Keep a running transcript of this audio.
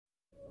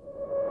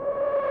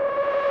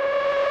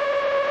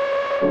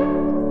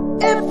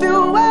If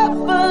you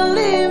ever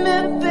leave me,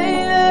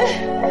 baby,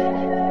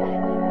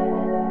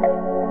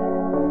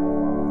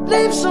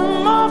 leave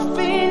some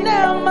morphine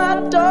at my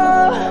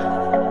door.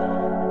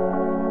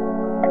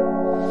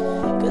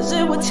 'Cause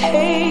it would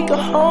take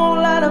a whole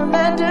lot of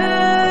medication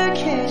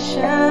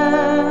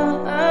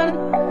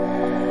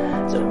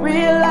to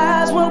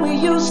realize what we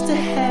used to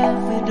have,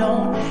 we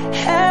don't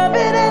have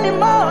it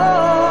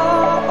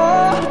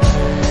anymore.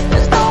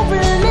 There's no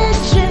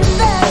religion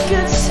that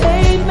could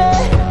save me.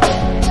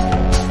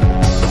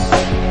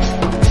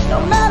 No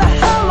matter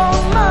how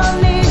long my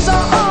knees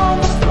are on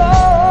the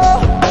floor.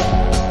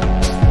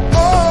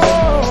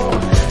 Oh,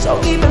 so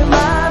keep in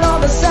mind all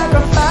the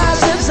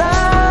sacrifices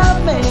I'm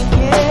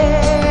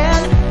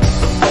making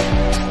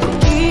to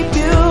keep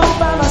you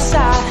by my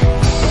side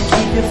and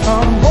keep you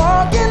from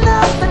walking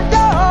out the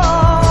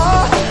door.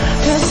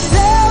 'Cause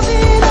there'll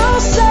be no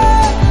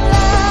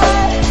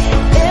sunlight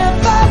if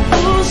I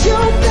lose you,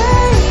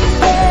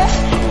 baby.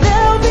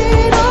 There'll be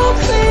no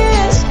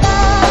clear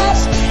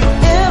skies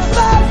if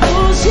I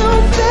lose you,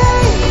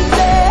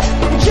 baby.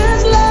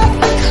 Just like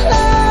the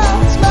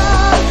clouds,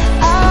 my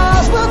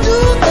eyes will do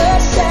the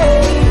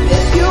same.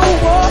 If you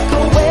walk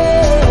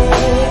away,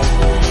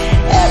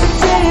 every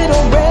day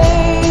it'll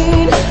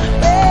rain,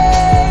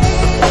 rain,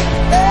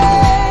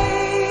 rain.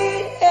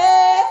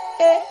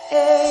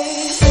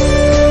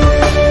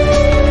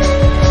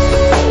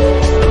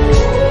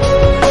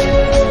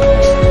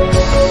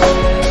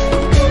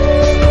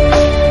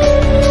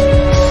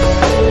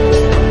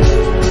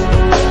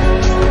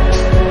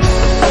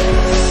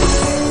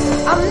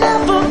 I'll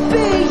never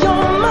be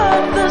your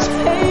mother's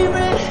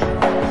favorite.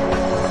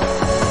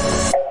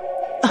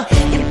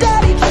 Your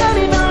daddy can't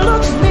even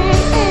look me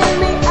in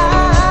the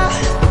eye.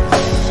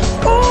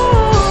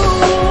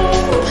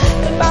 Ooh,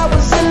 if I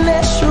was in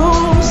their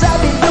shoes, I'd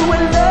be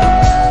doing the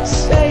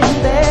same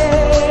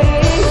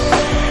thing.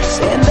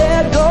 Saying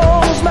there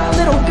goes my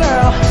little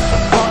girl,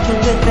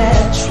 walking with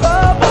that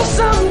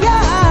troublesome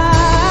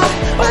guy.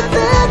 But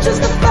they're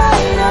just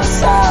afraid of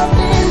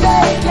something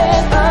they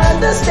can't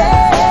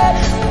understand.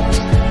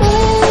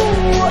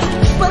 Ooh,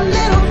 but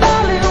little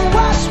darling,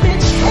 watch me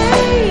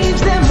change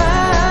their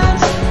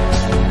minds.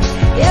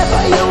 Yeah,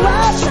 for you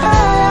I'll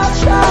try, I'll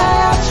try,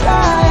 I'll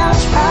try, I'll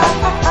try.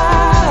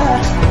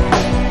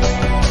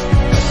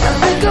 And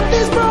pick up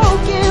these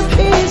broken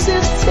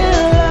pieces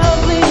till I'm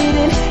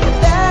bleeding. If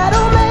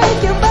that'll make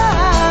you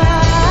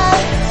right.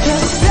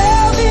 'Cause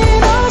there'll be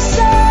no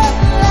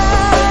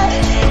sunlight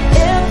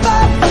if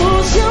I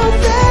lose you,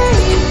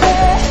 baby.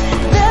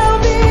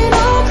 There'll be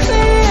no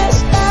clear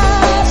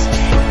skies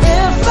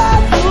if I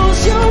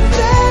lose you,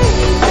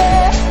 baby.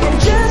 And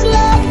just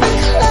like the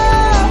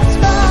clouds,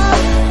 my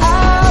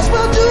eyes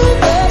will do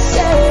the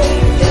same.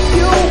 If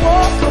you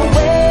walk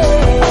away,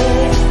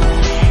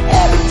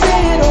 every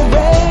day it'll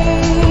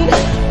rain,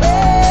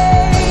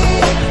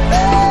 rain,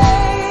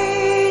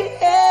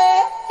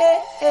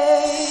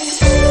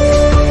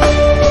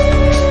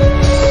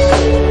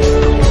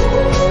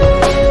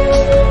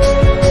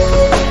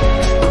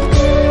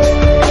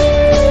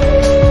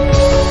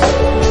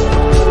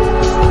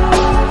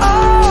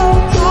 Oh,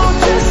 don't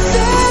just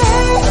say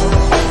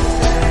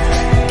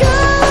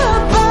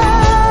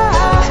goodbye.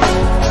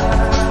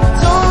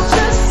 Don't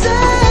just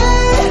say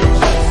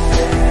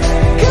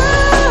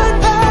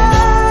goodbye.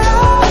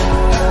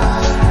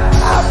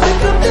 I'll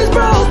pick up these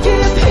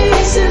broken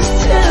pieces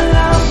till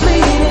I'm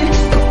bleeding.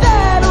 If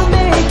that'll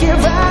make it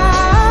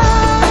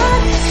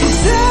right. 'Cause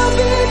there'll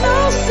be no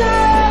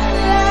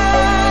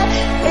sunlight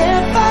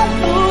if I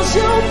lose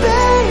you,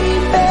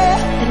 baby.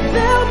 And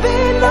there'll be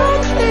no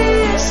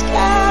clear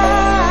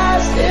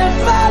skies if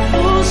I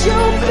lose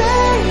you,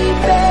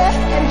 baby.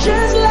 And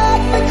just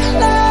like the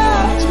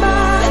clouds,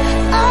 my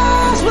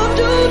eyes will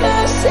do the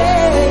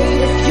same.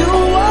 If you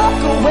walk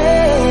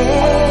away,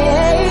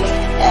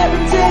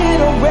 every day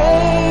it'll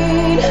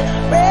rain,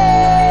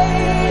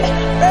 rain,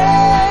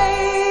 rain.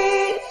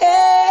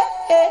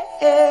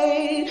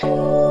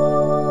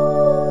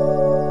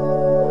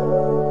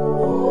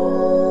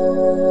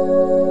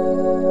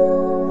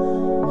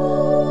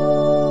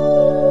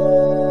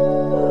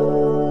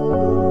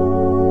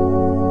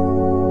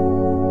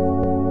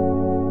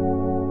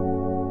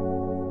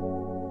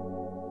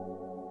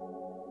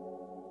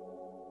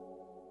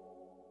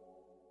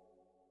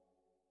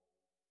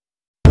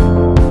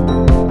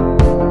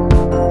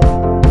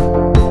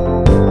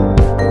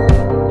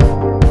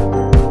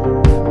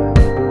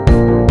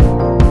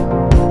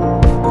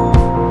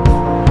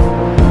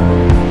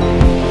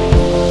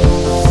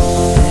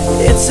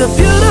 It's a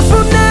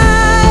beautiful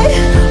night.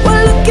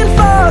 We're looking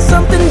for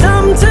something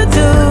dumb to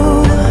do.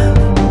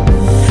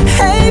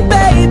 Hey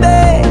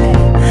baby,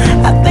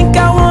 I think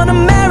I wanna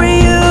marry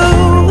you.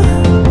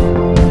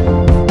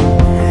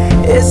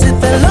 Is it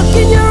the look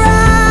in your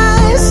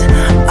eyes,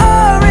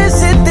 or is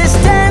it this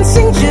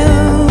dancing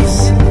juice?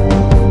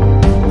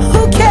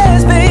 Who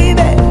cares,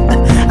 baby?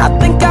 I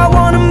think I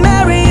wanna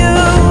marry you.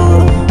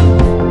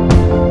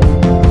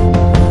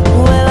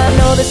 Well, I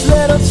know this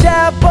little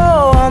chapel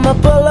on the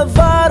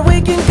boulevard we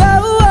can go.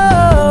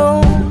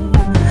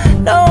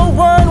 No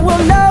one will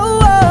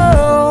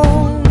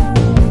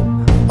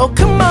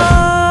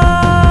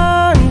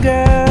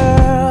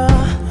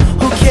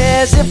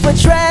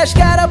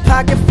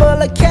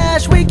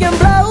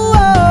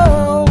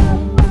blow,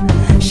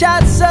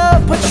 shots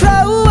of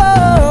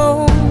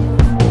patrol,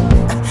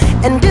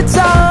 and it's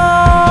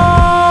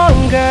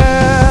on,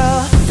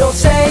 girl. Don't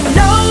say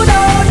no,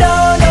 no, no,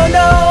 no,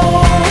 no.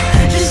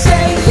 Just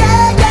say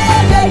yeah, yeah,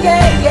 yeah,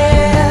 yeah,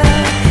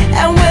 yeah.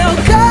 And we'll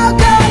go,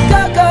 go,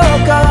 go, go,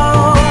 go.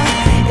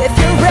 If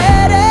you're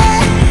ready,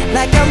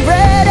 like I'm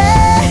ready.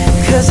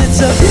 'Cause it's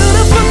a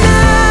beautiful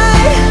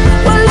night.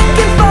 We're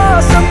looking for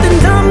something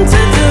dumb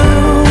to do.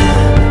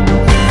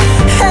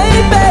 Hey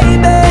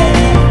baby,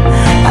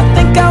 I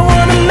think I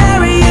wanna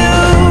marry you.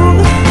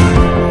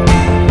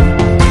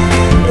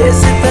 Is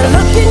it the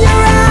look in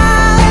your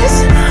eyes,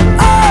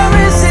 or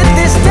is it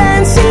this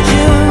dancing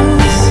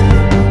juice?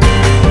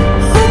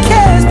 Who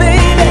cares,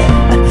 baby?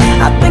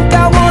 I think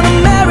I wanna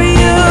marry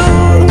you.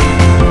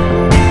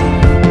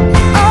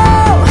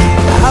 Oh,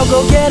 I'll go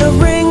get a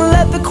ring,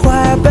 let the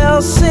choir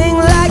bells sing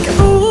like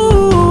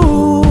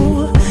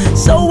ooh.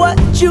 So what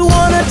you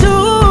wanna do?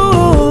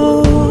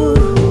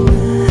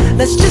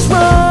 Let's just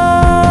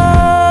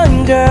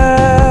run,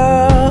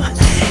 girl.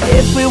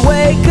 If we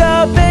wake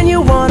up and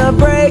you wanna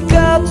break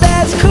up,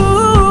 that's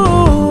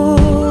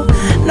cool.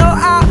 No,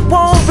 I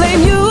won't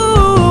blame you.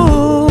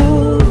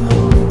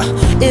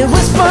 It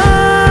was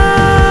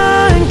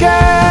fun,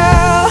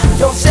 girl.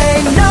 Don't say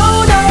no,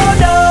 no,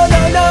 no,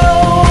 no, no.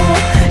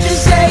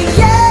 Just say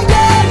yeah,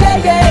 yeah, yeah,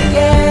 yeah,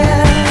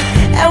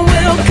 yeah. And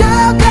we'll go,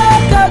 go,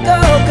 go, go,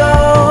 go.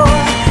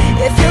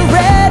 If you're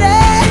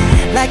ready,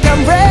 like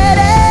I'm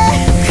ready.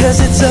 'Cause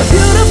it's a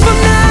beautiful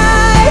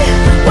night.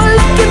 We're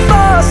looking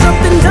for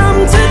something dumb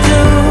to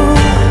do.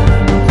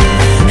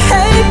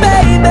 Hey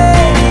baby,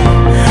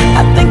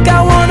 I think I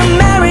wanna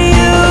marry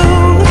you.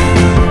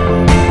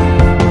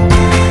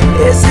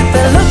 Is it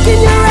the look in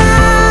your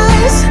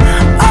eyes,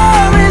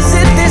 or is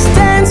it this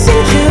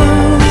dancing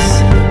juice?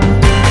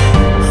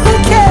 Who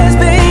cares,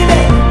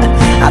 baby?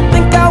 I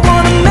think I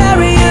wanna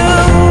marry you.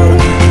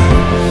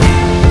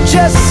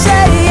 Just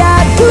say I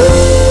do.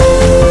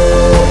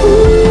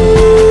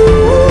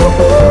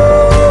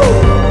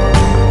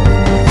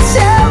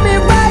 Tell me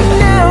right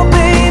now,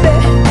 baby.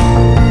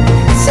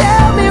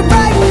 Tell me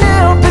right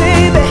now,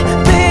 baby.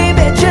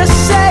 Baby, just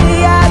say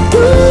I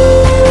do.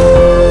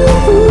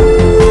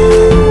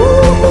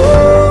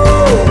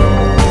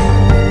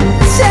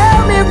 Tell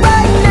me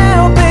right now,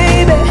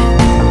 baby.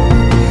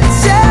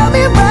 Tell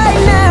me right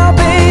now,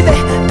 baby.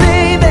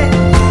 Baby,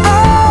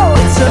 oh,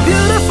 it's a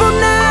beautiful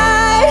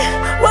night.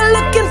 We're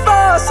looking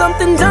for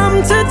something dumb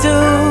to do.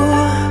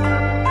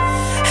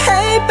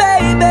 Hey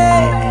baby,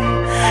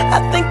 I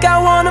think I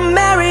wanna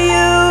marry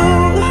you.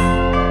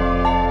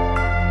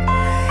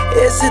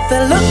 Is it the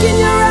look in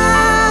your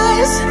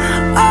eyes,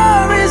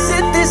 or is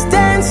it this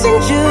dancing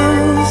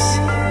juice?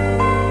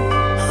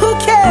 Who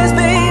cares,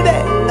 baby?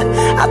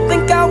 I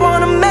think I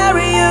wanna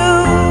marry you.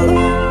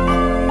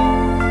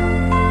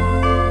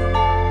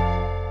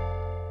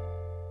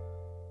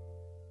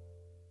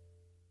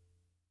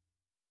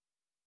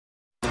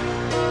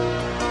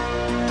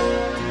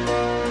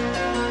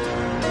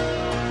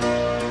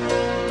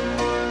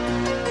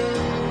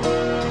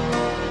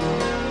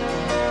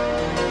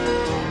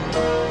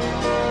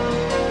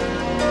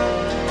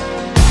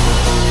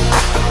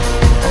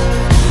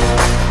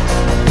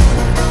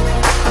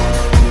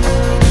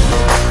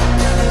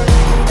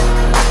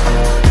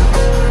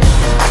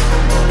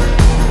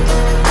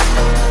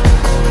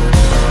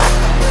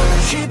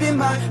 She be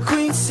my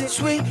queen since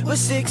we were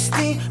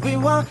 16. We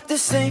want the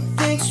same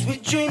things, we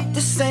dream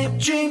the same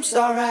dreams.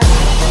 Alright,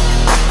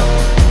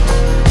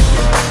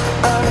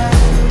 alright.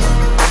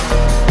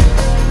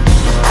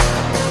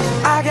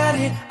 I got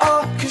it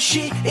all, 'cause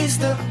she is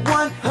the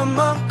one. Her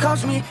mom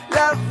calls me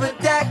love, but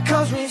dad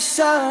calls me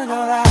son.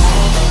 Alright,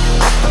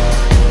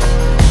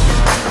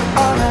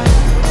 alright.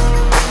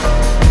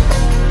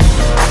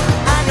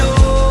 I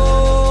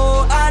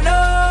know, I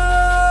know,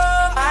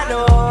 I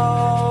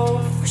know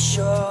for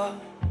sure.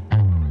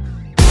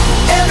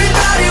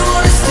 Everybody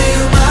wanna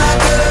steal my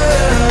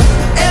girl.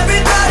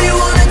 Everybody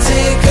wanna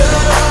take her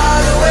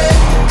all away.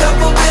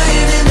 Couple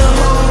billion in the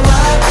whole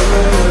wide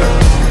world.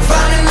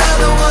 Find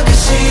another one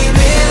 'cause she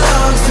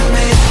belongs to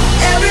me.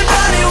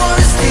 Everybody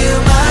wanna steal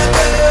my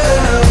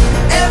girl.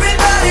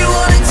 Everybody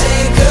wanna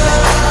take her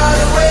all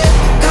away.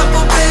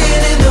 Couple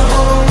billion in the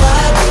whole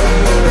wide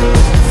world.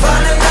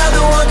 Find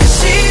another one 'cause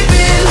she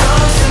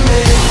belongs to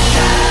me.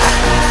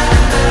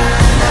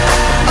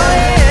 Oh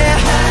yeah.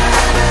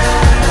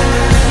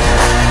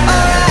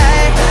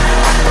 Alright.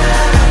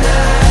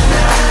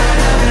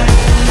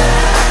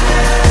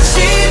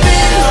 She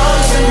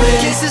belongs to me.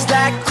 Kisses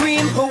like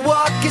cream, her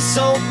walk is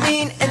so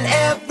mean, and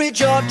every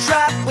jaw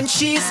drop when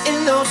she's in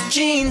those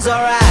jeans.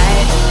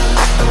 Alright,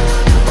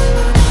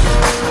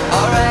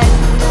 alright.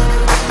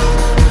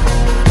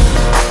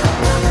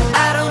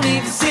 I don't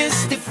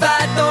exist if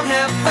I don't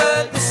have her.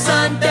 The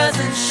sun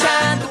doesn't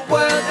shine, the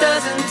world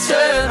doesn't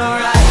turn.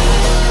 Alright,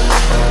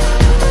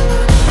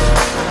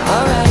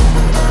 alright.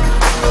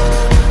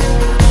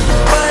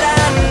 But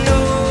I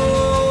know,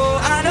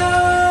 I know,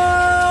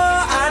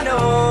 I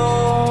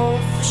know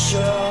for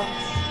sure.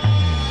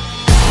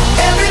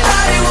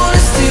 Everybody wanna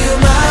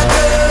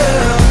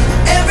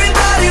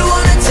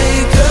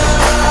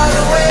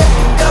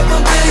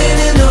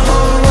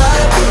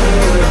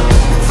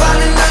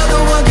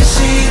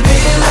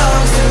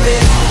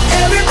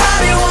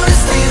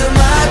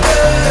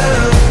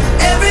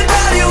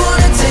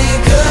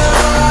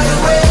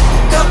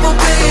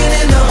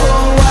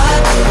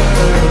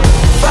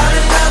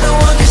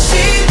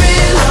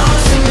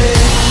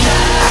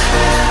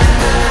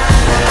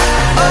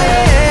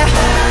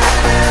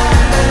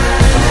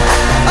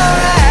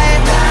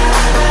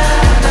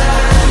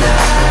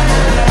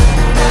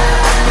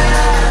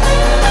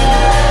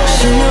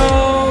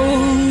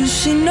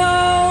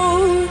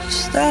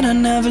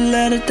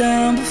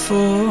done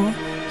before.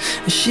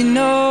 And she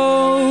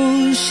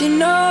knows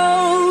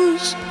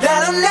that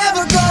I'm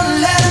never gonna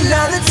let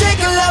another take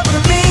a love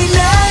from me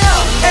now.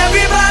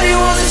 Everybody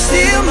wants to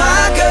steal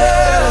my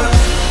girl.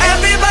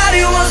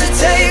 Everybody wants to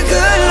take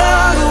her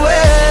love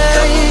away.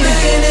 Couple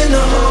million in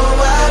the whole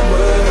wide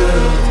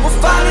world. We'll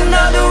find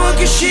another one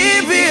 'cause she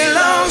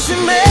belongs to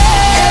me.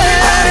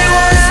 Everybody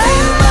wants to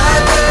steal my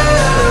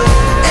girl.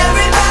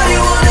 Everybody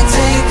wanna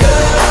take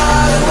her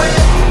heart away.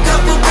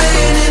 Couple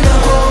billion in the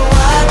whole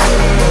wide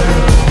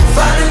world.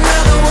 Find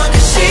another one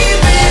 'cause she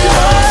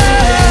belongs to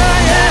me. Oh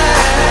yeah.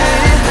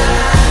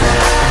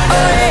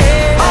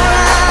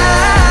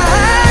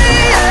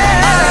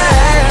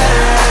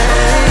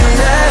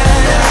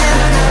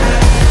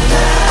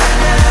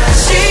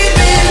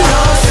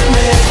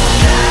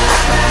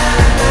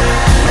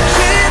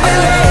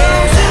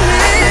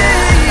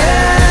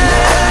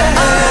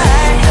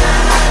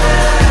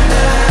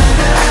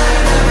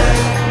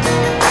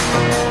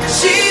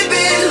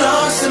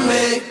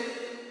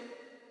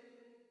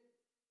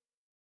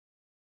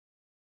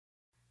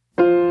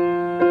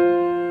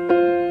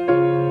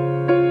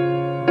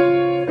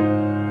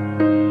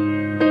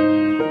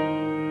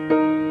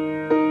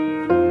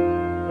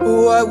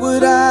 What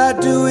would I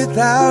do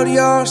without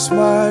your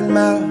smart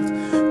mouth?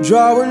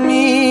 Drawing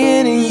me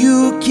in and you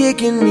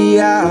kicking me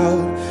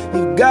out.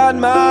 You've got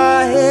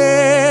my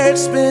head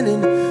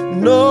spinning,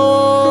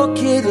 no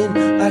kidding.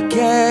 I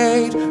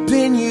can't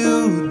pin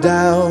you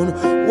down.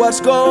 What's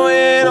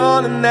going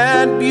on in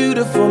that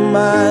beautiful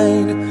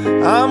mind?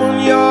 I'm on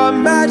your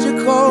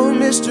magical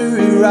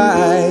mystery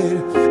ride,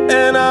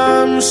 and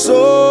I'm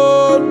so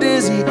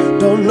dizzy,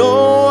 don't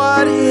know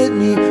what hit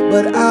me,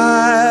 but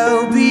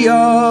I'll be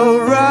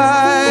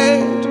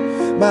alright.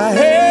 My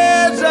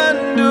head's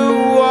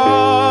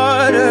underwater,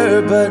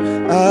 but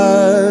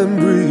I'm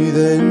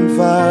breathing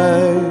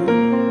fine.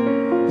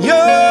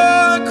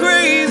 You're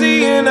crazy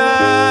and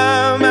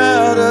I'm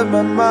out of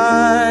my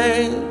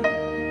mind,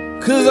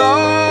 'cause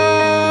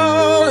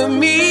all of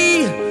me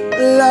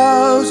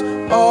loves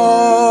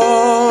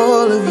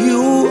all of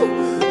you.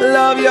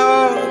 Love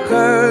your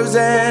curves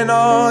and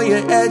all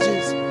your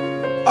edges,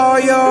 all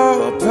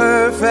your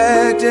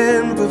perfect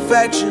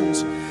imperfections.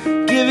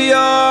 Give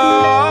your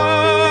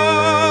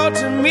all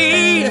to me,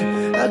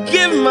 I'll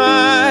give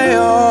my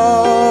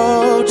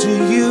all to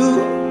you.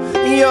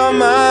 You're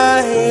my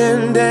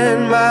end and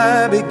my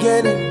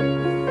beginning.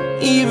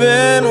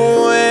 Even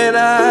when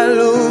I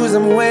lose,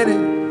 I'm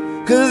winning,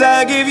 'cause I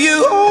give you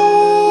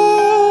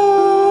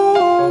all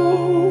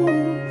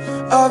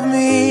of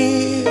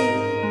me,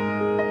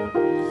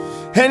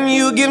 and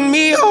you give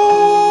me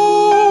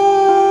all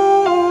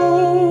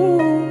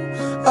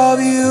of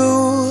you.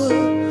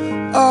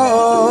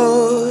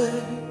 Oh,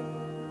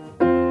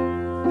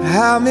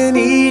 how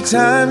many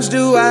times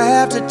do I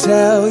have to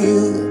tell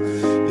you?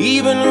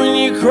 Even when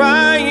you're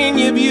crying,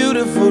 you're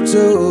beautiful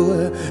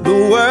too. The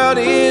world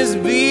is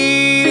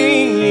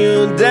beating you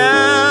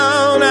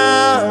down.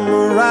 I'm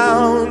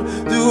around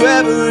through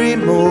every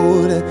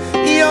mood.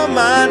 You're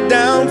my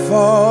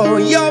downfall,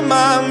 you're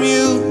my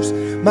muse,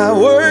 my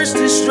worst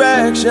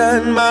distraction,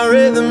 my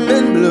rhythm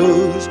and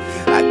blues.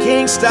 I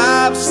can't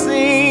stop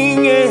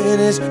singing,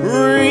 it's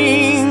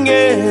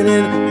ringing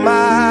in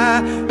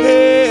my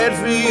head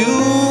for you.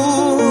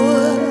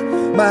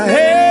 My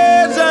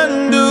head's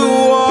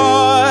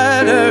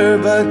underwater,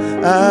 but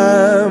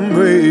I'm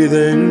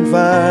breathing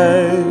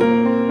fine.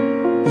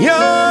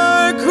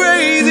 You're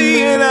crazy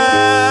and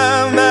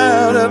I'm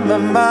out of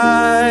my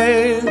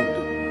mind,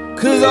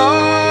 'cause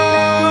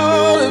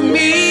all of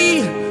me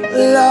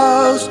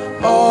loves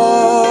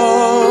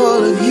all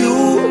of you.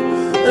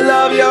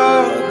 Love your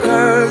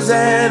curves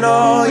and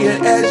all your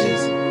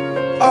edges,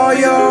 all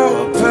your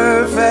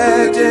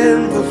perfect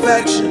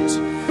imperfections.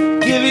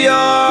 Give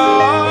your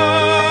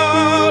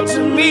all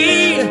to me,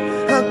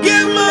 I'll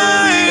give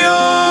my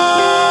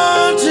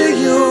all to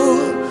you.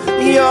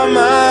 You're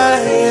my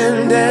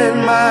end and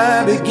my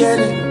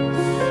beginning.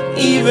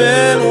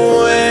 Even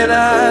when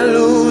I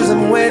lose,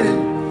 I'm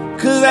winning,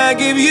 'cause I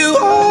give you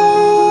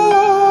all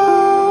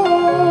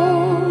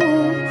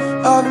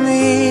of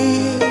me,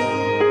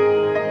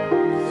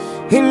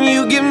 and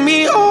you give me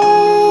all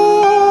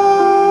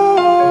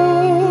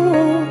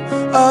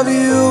of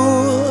you.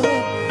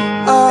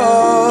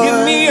 Oh, give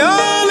me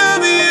all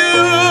of you.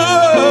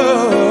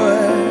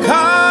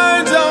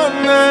 Cards on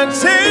the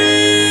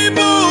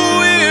table,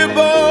 we're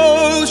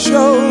both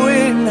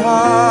showing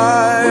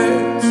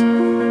hearts,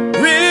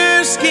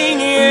 risking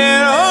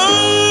it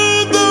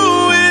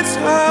although it's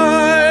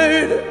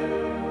hard,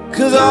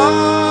 'cause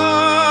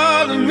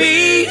all of me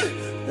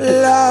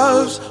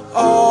loves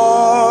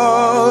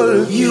all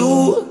of you.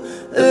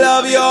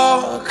 Love your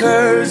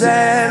curves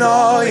and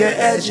all your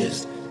edges,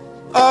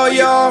 all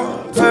your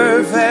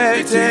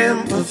perfect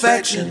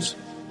imperfections.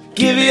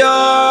 Give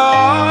your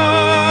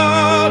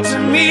all to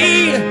me,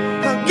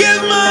 I'll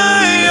give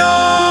my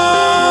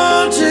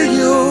all to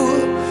you.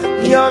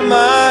 You're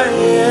my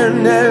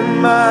end and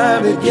my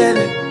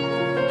beginning.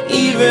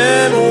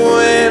 Even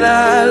when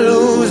I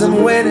lose, I'm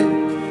winning,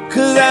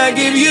 'cause I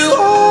give you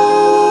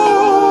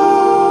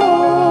all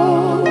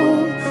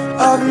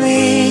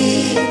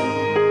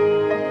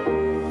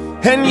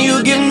and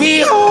you give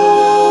me all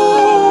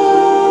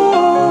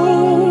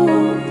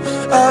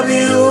of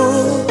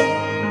you.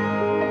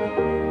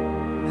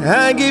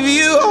 I give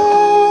you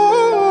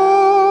all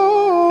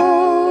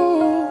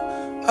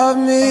of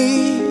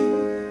me,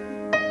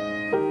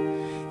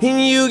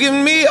 and you give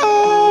me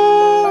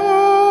all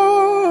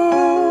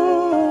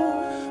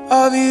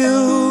of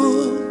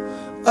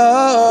you.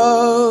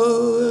 Oh.